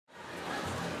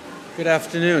Good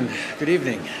afternoon, good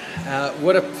evening.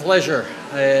 What a pleasure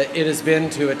it has been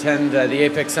to attend the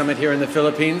APEC Summit here in the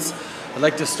Philippines. I'd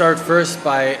like to start first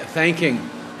by thanking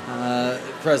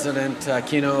President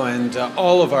Aquino and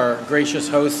all of our gracious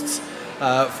hosts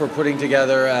for putting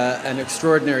together an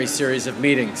extraordinary series of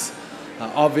meetings.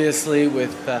 Obviously,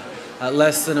 with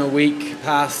less than a week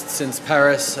passed since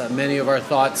Paris, many of our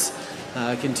thoughts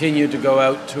continue to go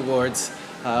out towards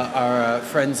our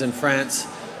friends in France,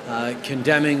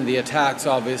 condemning the attacks,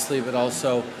 obviously, but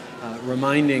also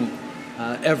reminding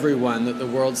everyone that the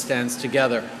world stands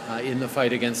together in the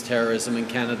fight against terrorism, and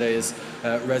Canada is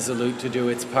resolute to do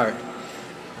its part.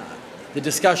 The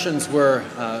discussions were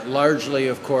largely,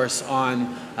 of course,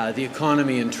 on the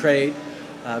economy and trade,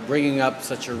 bringing up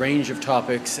such a range of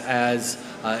topics as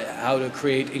how to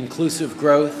create inclusive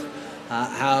growth,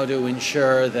 how to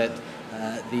ensure that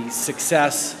the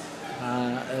success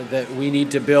that we need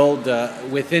to build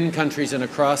within countries and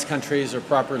across countries are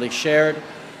properly shared,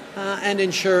 and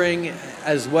ensuring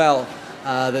as well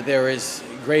that there is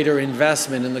greater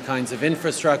investment in the kinds of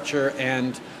infrastructure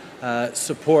and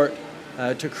support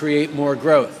to create more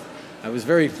growth. I was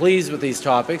very pleased with these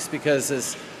topics because,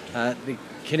 as the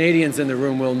Canadians in the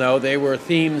room will know, they were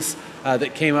themes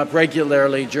that came up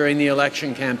regularly during the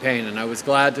election campaign, and I was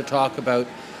glad to talk about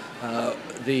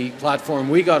the platform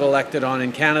we got elected on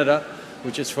in Canada,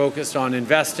 which is focused on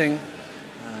investing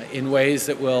in ways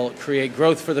that will create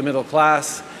growth for the middle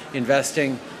class,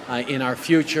 investing in our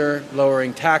future,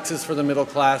 lowering taxes for the middle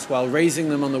class while raising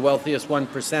them on the wealthiest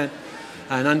 1%,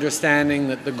 and understanding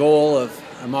that the goal of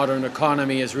a modern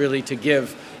economy is really to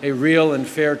give a real and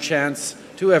fair chance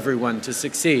to everyone to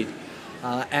succeed.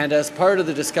 And as part of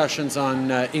the discussions on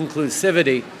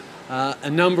inclusivity, a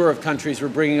number of countries were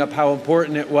bringing up how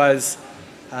important it was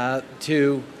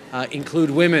to include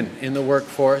women in the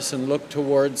workforce and look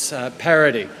towards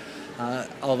parity.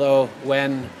 Although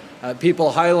when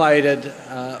people highlighted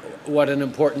what an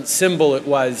important symbol it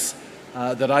was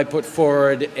that I put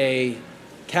forward a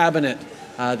cabinet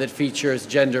that features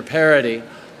gender parity,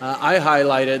 I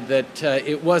highlighted that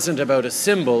it wasn't about a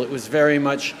symbol, it was very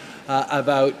much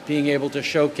about being able to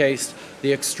showcase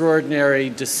the extraordinary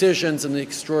decisions and the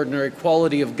extraordinary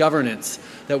quality of governance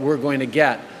that we're going to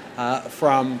get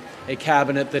from a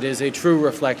cabinet that is a true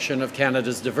reflection of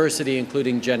Canada's diversity,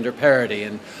 including gender parity.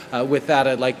 And with that,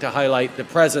 I'd like to highlight the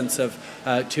presence of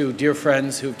two dear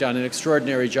friends who've done an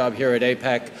extraordinary job here at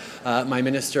APEC, my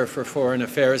Minister for Foreign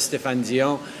Affairs, Stéphane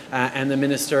Dion, and the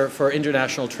Minister for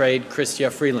International Trade,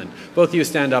 Chrystia Freeland. Both of you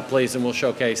stand up, please, and we'll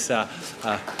showcase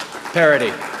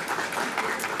parity.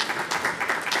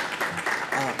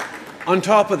 On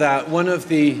top of that, one of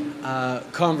the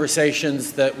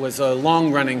conversations that was a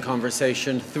long-running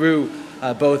conversation through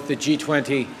both the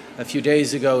G20 a few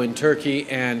days ago in Turkey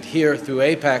and here through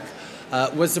APEC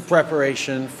was the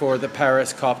preparation for the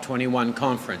Paris COP21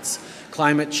 conference.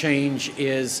 Climate change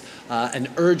is an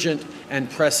urgent and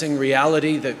pressing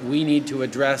reality that we need to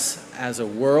address as a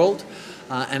world,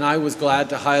 and I was glad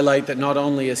to highlight that not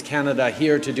only is Canada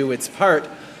here to do its part,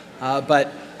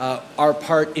 but our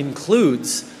part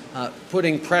includes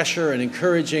putting pressure and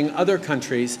encouraging other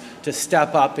countries to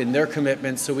step up in their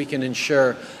commitments so we can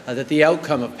ensure that the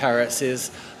outcome of Paris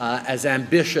is as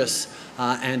ambitious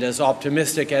and as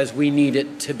optimistic as we need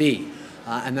it to be.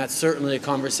 And that's certainly a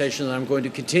conversation that I'm going to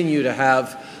continue to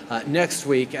have next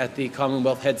week at the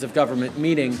Commonwealth Heads of Government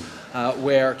meeting,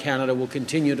 where Canada will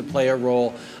continue to play a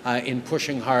role in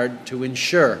pushing hard to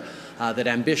ensure that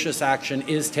ambitious action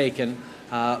is taken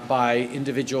by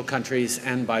individual countries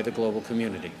and by the global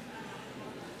community.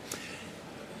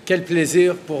 Quel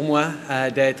plaisir pour moi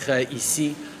d'être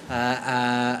ici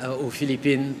aux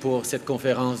Philippines pour cette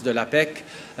conférence de l'APEC.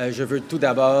 Je veux tout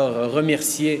d'abord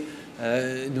remercier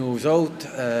nos hôtes,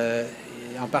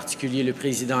 en particulier le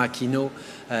président Aquino,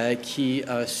 qui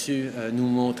a su nous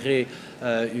montrer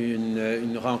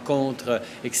une rencontre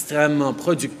extrêmement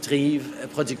productive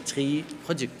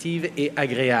et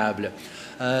agréable.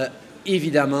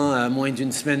 Évidemment, à moins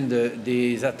d'une semaine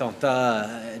des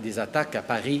attaques à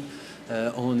Paris,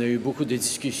 on a eu beaucoup de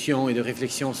discussions et de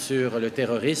réflexions sur le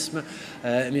terrorisme,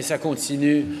 mais ça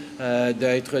continue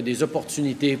d'être des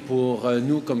opportunités pour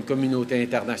nous comme communauté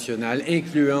internationale,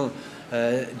 incluant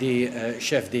des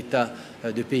chefs d'État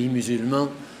de pays musulmans,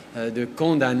 de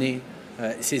condamner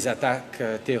ces attaques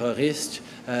terroristes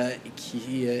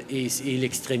et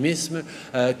l'extrémisme,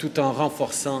 tout en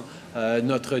renforçant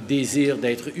notre désir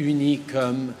d'être unis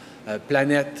comme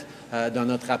planète dans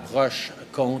notre approche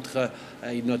contre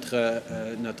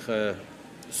notre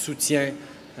soutien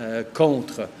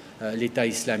contre l'État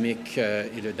islamique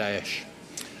et le Daesh.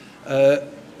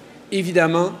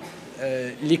 Évidemment,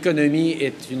 l'économie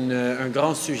est un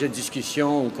grand sujet de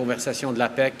discussion aux conversations de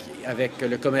l'APEC avec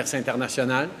le commerce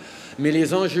international. Mais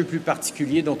les enjeux plus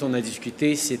particuliers dont on a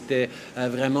discuté, c'était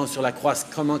vraiment sur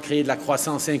comment créer de la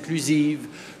croissance inclusive,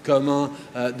 comment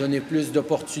donner plus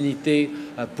d'opportunités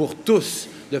pour tous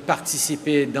de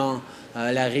participer dans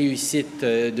la réussite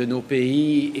de nos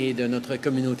pays et de notre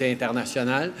communauté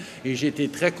internationale. Et j'ai été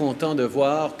très content de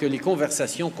voir que les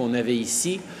conversations qu'on avait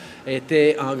ici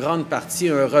étaient en grande partie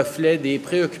un reflet des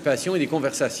préoccupations et des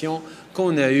conversations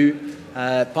qu'on a eues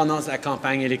pendant la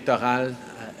campagne électorale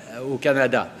au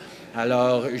Canada.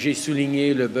 Alors, j'ai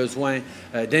souligné le besoin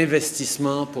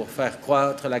d'investissement pour faire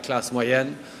croître la classe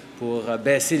moyenne, pour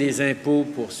baisser les impôts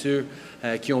pour ceux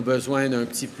qui ont besoin d'un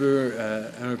coup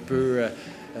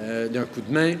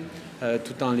de main,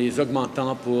 tout en les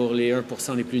augmentant pour les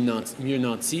 1% les plus mieux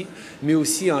nantis, mais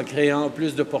aussi en créant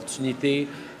plus d'opportunités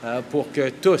pour que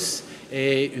tous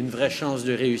aient une vraie chance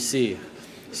de réussir.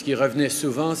 Ce qui revenait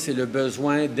souvent, c'est le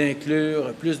besoin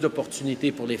d'inclure plus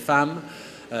d'opportunités pour les femmes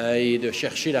et de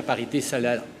chercher la parité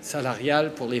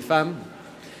salariale pour les femmes.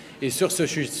 Et sur ce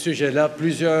sujet-là,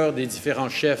 plusieurs des différents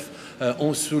chefs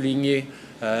ont souligné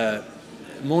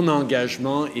mon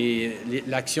engagement et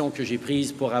l'action que j'ai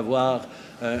prise pour avoir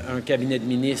un cabinet de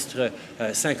ministres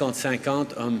 50-50,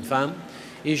 hommes-femmes.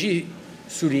 Et j'ai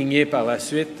souligné par la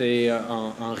suite et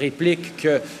en réplique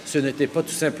que ce n'était pas tout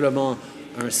simplement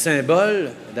un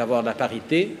symbole d'avoir la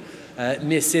parité,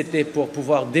 mais c'était pour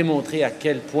pouvoir démontrer à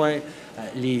quel point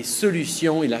les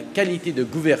solutions et la qualité de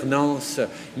gouvernance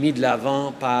mis de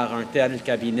l'avant par un tel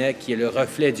cabinet qui est le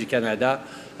reflet du Canada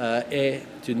est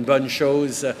une bonne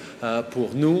chose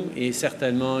pour nous et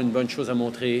certainement une bonne chose à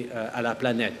montrer à la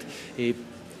planète. Et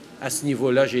à ce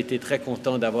niveau-là, j'ai été très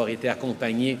content d'avoir été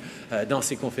accompagné dans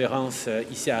ces conférences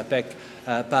ici à APEC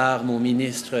par mon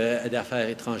ministre d'Affaires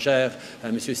étrangères,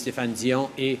 M. Stéphane Dion,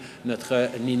 et notre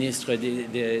ministre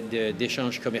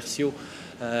d'échanges commerciaux,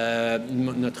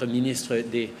 notre ministre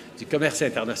du Commerce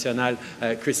international,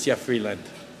 Chrystia Freeland.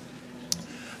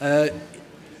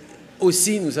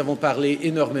 Aussi, nous avons parlé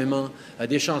énormément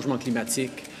des changements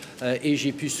climatiques et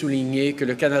j'ai pu souligner que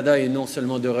le Canada est non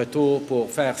seulement de retour pour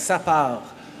faire sa part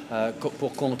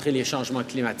pour contrer les changements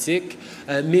climatiques,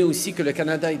 mais aussi que le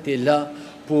Canada était là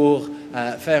pour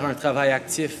faire un travail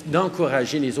actif,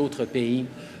 d'encourager les autres pays,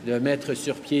 de mettre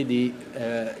sur pied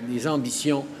des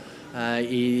ambitions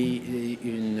et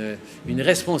une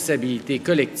responsabilité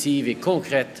collective et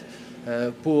concrète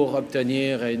pour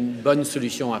obtenir une bonne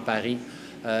solution à Paris,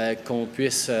 qu'on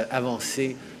puisse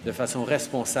avancer de façon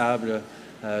responsable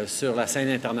sur la scène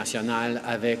internationale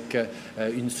avec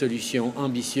une solution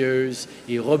ambitieuse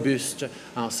et robuste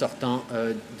en sortant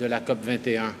de la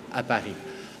COP21 à Paris.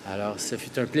 Alors, ce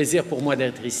fut un plaisir pour moi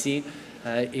d'être ici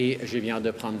et je viens de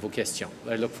prendre vos questions.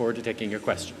 I look forward to taking your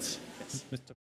questions. Yes.